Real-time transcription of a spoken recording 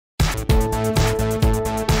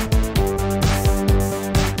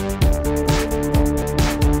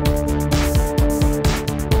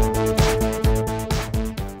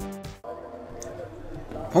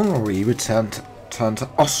we turn to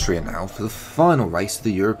Austria now for the final race of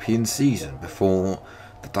the European season before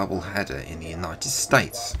the double header in the United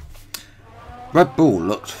States. Red Bull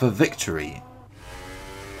looked for victory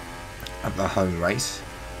at the home race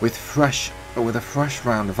with a fresh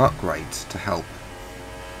round of upgrades to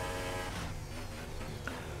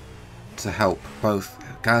help both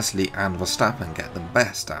Gasly and Verstappen get the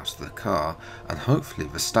best out of the car, and hopefully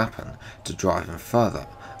Verstappen to drive him further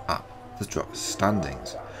up the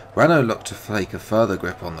standings. Renault looked to take a further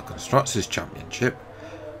grip on the Constructors' Championship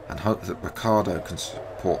and hope that Ricciardo can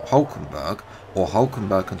support Hülkenberg, or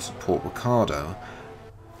Hülkenberg can support Ricciardo,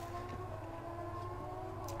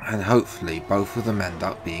 and hopefully both of them end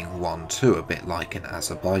up being 1-2, a bit like in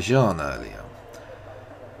Azerbaijan earlier.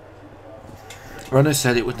 Renault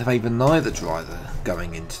said it would favour neither driver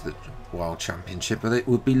going into the World Championship, but it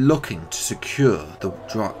would be looking to secure the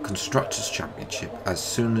Constructors' Championship as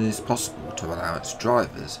soon as possible to allow its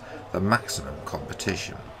drivers the maximum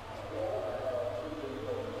competition.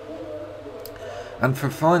 And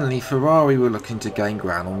finally, Ferrari were looking to gain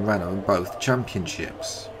ground on Renault in both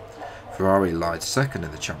championships. Ferrari lied second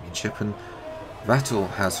in the championship, and Vettel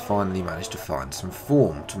has finally managed to find some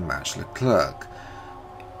form to match Leclerc.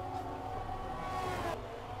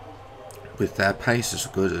 With their pace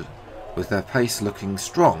looking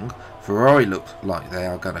strong, Ferrari look like they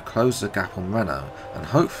are going to close the gap on Renault, and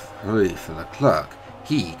hopefully for Leclerc,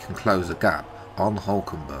 he can close the gap on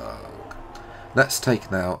Hülkenberg. Let's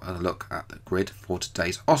take now a look at the grid for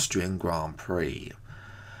today's Austrian Grand Prix.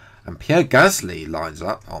 And Pierre Gasly lines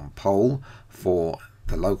up on pole for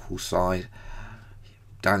the local side.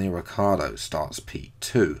 Daniel Ricciardo starts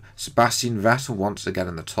P2. Sebastian Vettel once again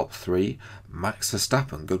in the top 3. Max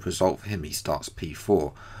Verstappen, good result for him, he starts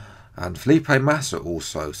P4. And Felipe Massa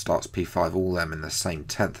also starts P5, all them in the same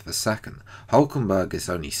 10th of a second. Hülkenberg is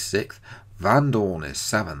only 6th. Van Dorn is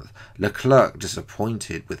 7th. Leclerc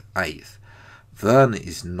disappointed with 8th. Verne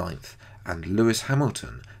is 9th. And Lewis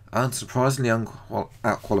Hamilton, unsurprisingly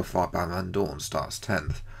outqualified by Van Dorn, starts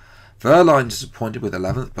 10th. Verline disappointed with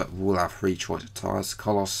 11th, but will have free choice of tyres.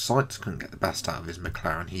 Carlos Sainz couldn't get the best out of his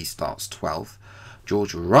McLaren, he starts 12th.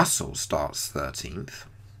 George Russell starts 13th.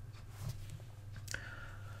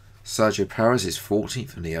 Sergio Perez is 14th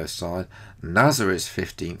from the Neo side. Nasser is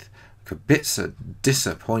 15th. Kubica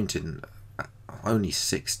disappointed, only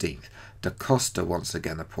 16th. Da Costa once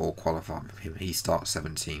again a poor qualifying for him, he starts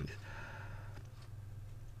 17th.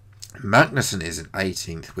 Magnussen is in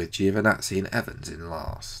 18th, with Giovinazzi and Evans in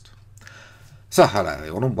last. So hello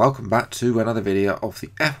everyone, and welcome back to another video of the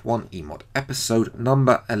F1-E mod, episode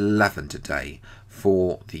number 11 today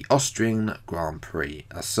for the Austrian Grand Prix,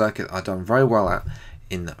 a circuit I've done very well at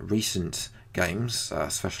in recent games,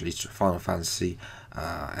 especially Final Fantasy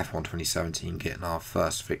F1 2017, getting our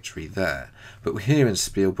first victory there. But we're here in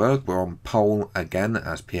Spielberg, we're on pole again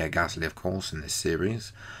as Pierre Gasly of course in this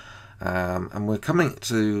series, and we're coming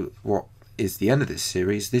to what is the end of this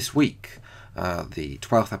series this week. The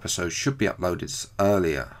 12th episode should be uploaded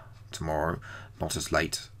earlier tomorrow, not as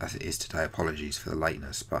late as it is today. Apologies for the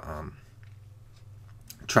lateness, but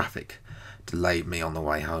traffic delayed me on the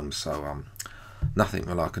way home, so nothing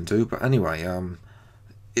more I can do. But anyway,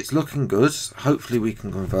 it's looking good. Hopefully we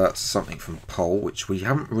can convert something from pole, which we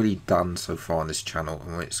haven't really done so far on this channel,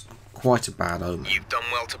 and it's quite a bad omen. You've done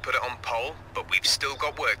well to put it on pole, but we've still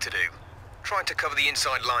got work to do. Trying to cover the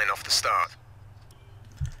inside line off the start.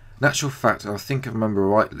 In actual fact, I think I remember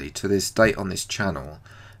rightly, to this date on this channel,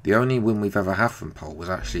 the only win we've ever had from pole was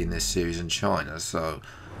actually in this series in China, so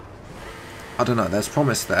I don't know, there's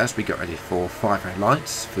promise there as we get ready for 5 red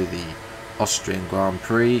lights for the Austrian Grand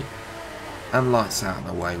Prix, and lights out and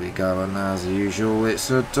away we go, and as usual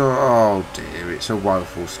it's a, oh dear, it's a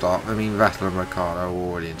woeful start. I mean, Vettel and Ricciardo are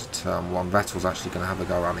already into turn 1, Vettel's actually going to have a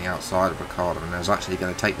go around the outside of Ricciardo, and is actually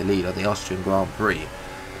going to take the lead of the Austrian Grand Prix.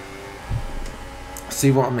 See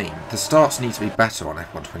what I mean? The starts need to be better on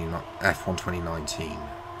F1 2019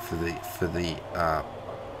 for the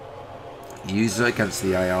user against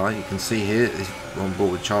the AI. You can see here we're on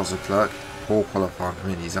board with Charles Leclerc, poor qualifying. I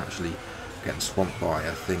mean, he's actually getting swamped by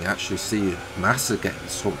a thing. Actually, see Massa getting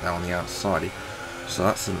swamped there on the outside. So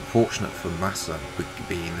that's unfortunate for Massa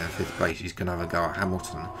being in their 5th place. He's going to have a go at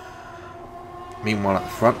Hamilton. Meanwhile, at the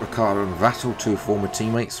front, Ricciardo and Vettel, 2 former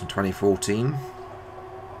teammates from 2014.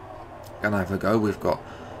 Gonna have a go. We've got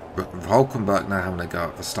Hülkenberg now having a go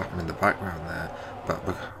at Verstappen in the background there, but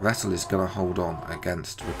Vettel is going to hold on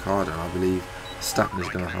against Ricciardo, and I believe Verstappen is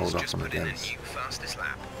going to hold up on against.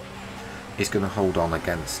 He's going to hold on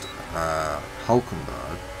against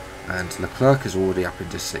Hülkenberg, and Leclerc is already up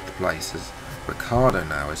into 6th place as Ricciardo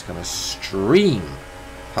now is going to stream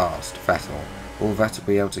past Vettel Will Vettel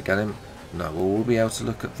be able to get him? No. Will we be able to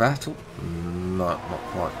look at Vettel? No, not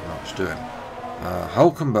quite much doing.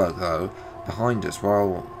 Hulkenberg, though, behind us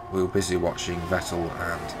while we were busy watching Vettel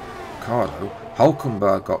and Ricardo,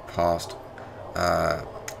 Hulkenberg got past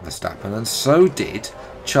Verstappen, and so did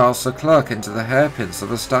Charles Leclerc into the hairpin. So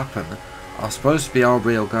Verstappen, supposed to be our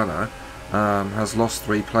real gunner, has lost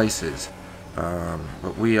 3 places.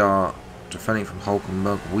 But we are defending from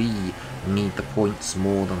Hulkenberg. We need the points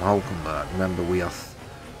more than Hulkenberg. Remember, we are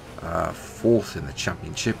 4th in the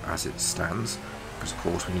championship as it stands. Because of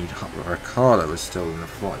course we need Ricardo is still in the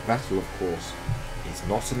fight. Vettel, of course, is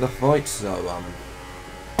not in the fight. So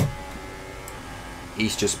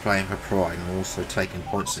he's just playing for pride and also taking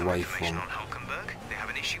points away from. They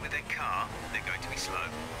have an issue with their car. They're going to be slow.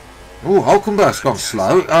 Oh, Hulkenberg's gone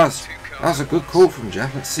slow. That's a good call from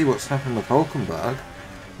Jeff. Let's see what's happened with Hulkenberg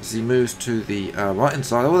as he moves to the right hand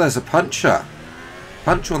side. Oh, there's a puncher.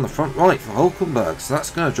 Puncher on the front right for Hulkenberg. So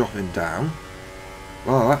that's going to drop him down.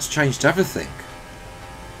 Well, that's changed everything.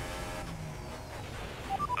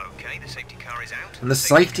 Okay, the safety car is out. And the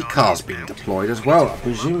safety car's been deployed as well,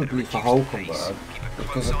 presumably for Hulkenberg,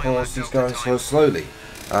 because of course he's going so slowly.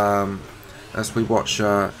 As we watch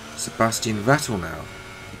Sebastian Vettel now,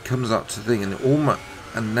 he comes up to the thing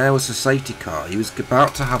and there was a safety car. He was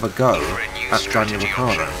about to have a go at Daniel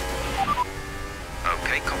Ricciardo.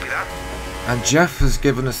 Okay, copy that. And Jeff has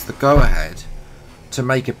given us the go-ahead to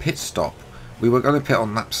make a pit stop. We were going to pit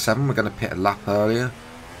on lap 7, we're going to pit a lap earlier.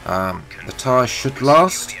 The tyres should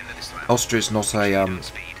last. Austria is not a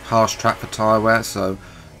harsh track for tyre wear, so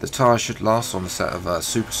the tyres should last on a set of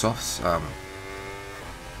super softs.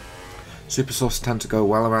 Super softs tend to go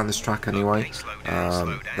well around this track anyway.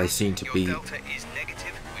 They seem to be the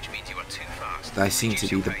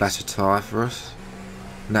better tyre for us.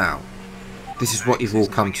 Now, this is what you've all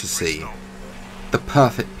come to see. The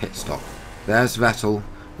perfect pit stop. There's Vettel.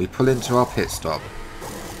 We pull into our pit stop.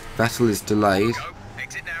 Vettel is delayed.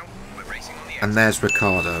 And there's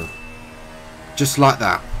Ricardo. Just like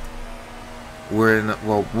that. We're in,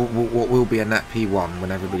 well, what will be a net P1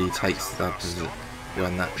 when everybody takes their position,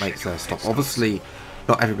 when that makes their stop. Obviously,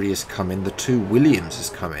 not everybody has come in. The 2 Williams has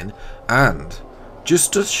come in. And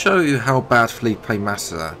just to show you how bad Felipe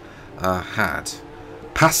Massa had,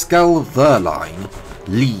 Pascal Wehrlein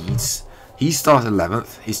leads. He started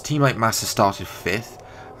 11th. His teammate Massa started 5th.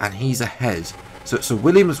 And he's ahead. So it's a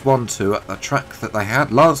Williams 1-2 at the track that they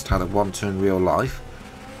had. Last had a 1-2 in real life.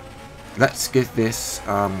 Let's give this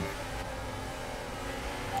the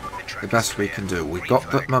best we can do. We got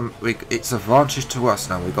it's advantage to us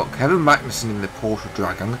now. We've got Kevin Magnussen in the Porsche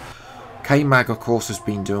Dragon. K-Mag, of course, has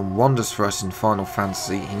been doing wonders for us in Final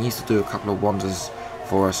Fantasy. He needs to do a couple of wonders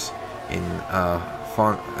for us in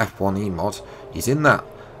F1-E mod. He's in that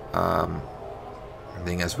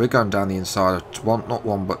thing as we're going down the inside of not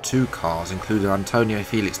one but 2 cars, including Antonio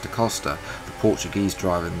Felix da Costa, the Portuguese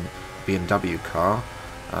driving BMW car.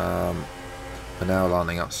 We're now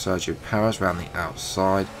lining up Sergio Perez around the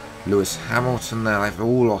outside. Lewis Hamilton there. They've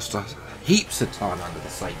all lost heaps of time under the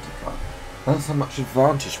safety car. That's how much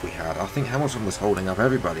advantage we had. I think Hamilton was holding up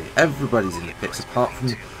everybody. Everybody's in the pits apart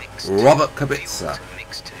from Robert Kubica.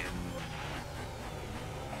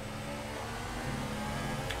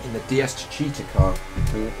 In the DS Chichita car,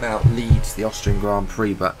 who now leads the Austrian Grand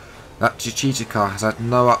Prix, but that Chichita car has had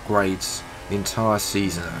no upgrades the entire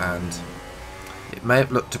season, and it may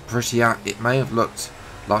have looked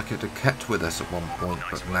like it had kept with us at one point,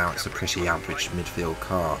 but now it's a pretty average midfield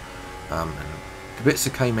car. And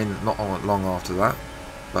Kubica came in not long after that,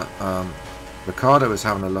 but Ricardo is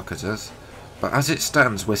having a look at us. But as it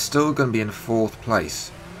stands, we're still going to be in 4th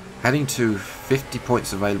place, heading to 50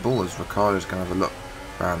 points available, as Ricardo's going to have a look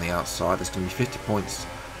around the outside. There's going to be 50 points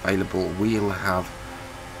available. We will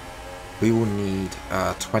need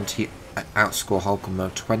 20 outscore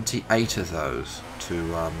Hulkenberg, 28 of those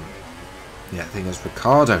to the thing is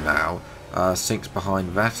Ricardo now sinks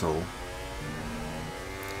behind Vettel,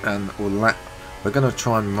 and we're going to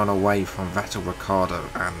try and run away from Vettel, Ricardo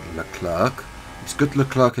and Leclerc. It's good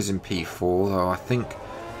Leclerc is in P4, though I think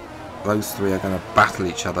those 3 are going to battle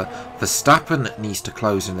each other. Verstappen needs to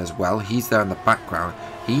close in as well. He's there in the background.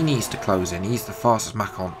 He needs to close in. He's the fastest man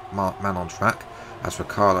on track, as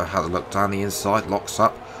Ricardo had a look down the inside, locks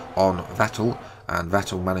up on Vettel, and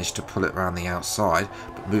Vettel managed to pull it around the outside.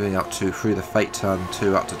 But moving up through the fake turn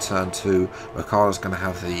 2 up to turn 2, Ricardo's going to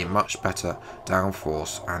have the much better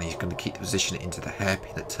downforce, and he's going to keep the position into the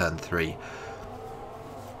hairpin at turn 3.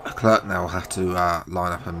 Leclerc now will have to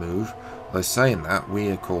line up and move. By saying that, we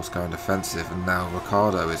of course going defensive, and now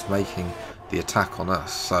Ricardo is making the attack on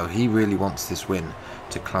us. So he really wants this win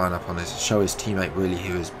to climb up on show his teammate really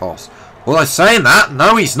who is boss. Well, I'm saying that.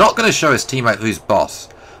 No, he's not going to show his teammate who's boss.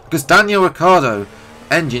 Because Daniel Ricciardo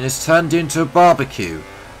engine is turned into a barbecue.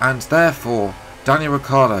 And therefore, Daniel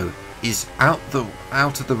Ricciardo is out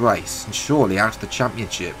of the race. And surely out of the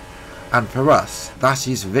championship. And for us, that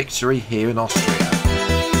is victory here in Austria.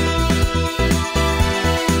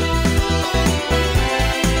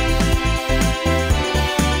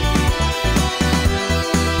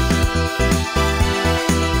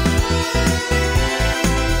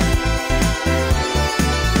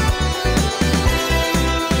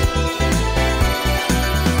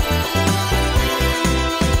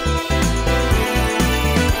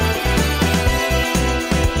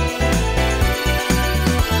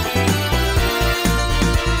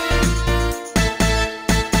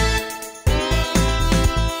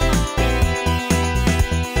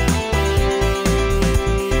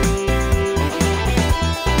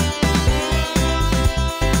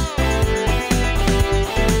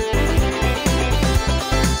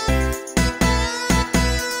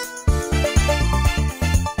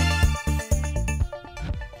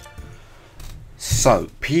 So,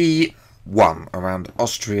 P1 around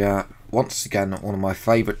Austria, once again one of my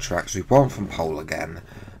favourite tracks. We've won from pole again.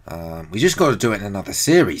 We just got to do it in another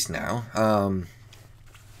series now.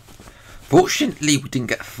 Fortunately, we didn't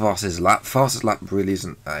get fastest lap. Fastest lap really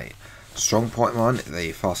isn't a strong point of mine.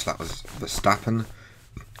 The fastest lap was Verstappen.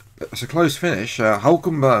 It was a close finish.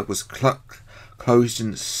 Hulkenberg was closed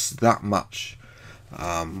in that much.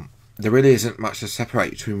 There really isn't much to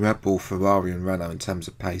separate between Red Bull, Ferrari and Renault in terms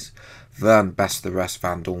of pace. Verne best the rest,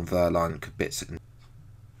 Van Dorn, Verline, Kubica. In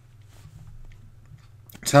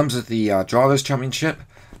terms of the Drivers' Championship,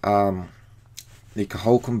 Nico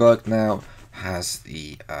Hulkenberg now has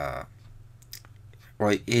the...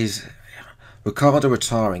 Ricciardo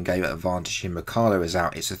retiring gave it advantage him. Ricciardo is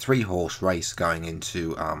out. It's a 3-horse race going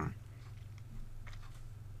into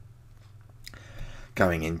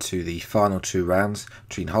the final 2 rounds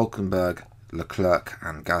between Hulkenberg, Leclerc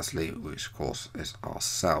and Gasly, which of course is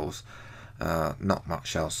ourselves. Not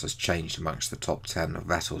much else has changed amongst the top 10.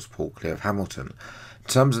 Vettel's pulled clear of Hamilton. In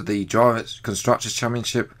terms of the Constructors'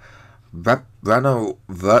 Championship, Renault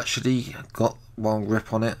virtually got one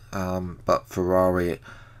grip on it, but Ferrari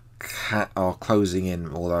are closing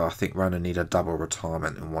in, although I think Renault need a double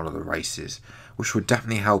retirement in one of the races, which would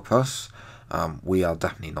definitely help us. We are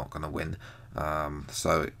definitely not going to win.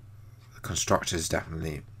 So Constructors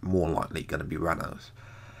definitely more likely going to be Renault's.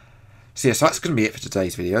 So yes, that's going to be it for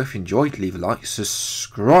today's video. If you enjoyed, leave a like,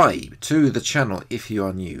 subscribe to the channel if you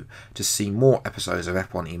are new to see more episodes of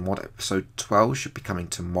F1-E Mod. Episode 12 should be coming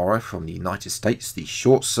tomorrow from the United States. The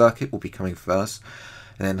short circuit will be coming first,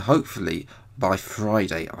 and then hopefully by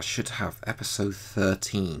Friday I should have episode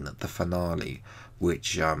 13, the finale,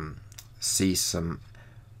 which sees some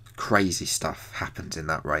crazy stuff happens in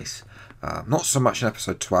that race. Not so much in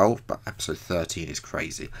episode 12, but episode 13 is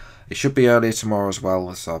crazy. It should be earlier tomorrow as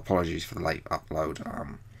well, so apologies for the late upload.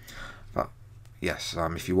 But yes,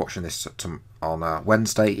 if you're watching this on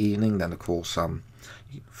Wednesday evening, then of course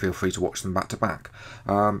feel free to watch them back to back.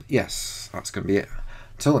 Yes, that's going to be it.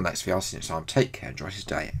 Until the next video, I'll see you next time. Take care, enjoy this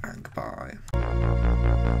day, and goodbye.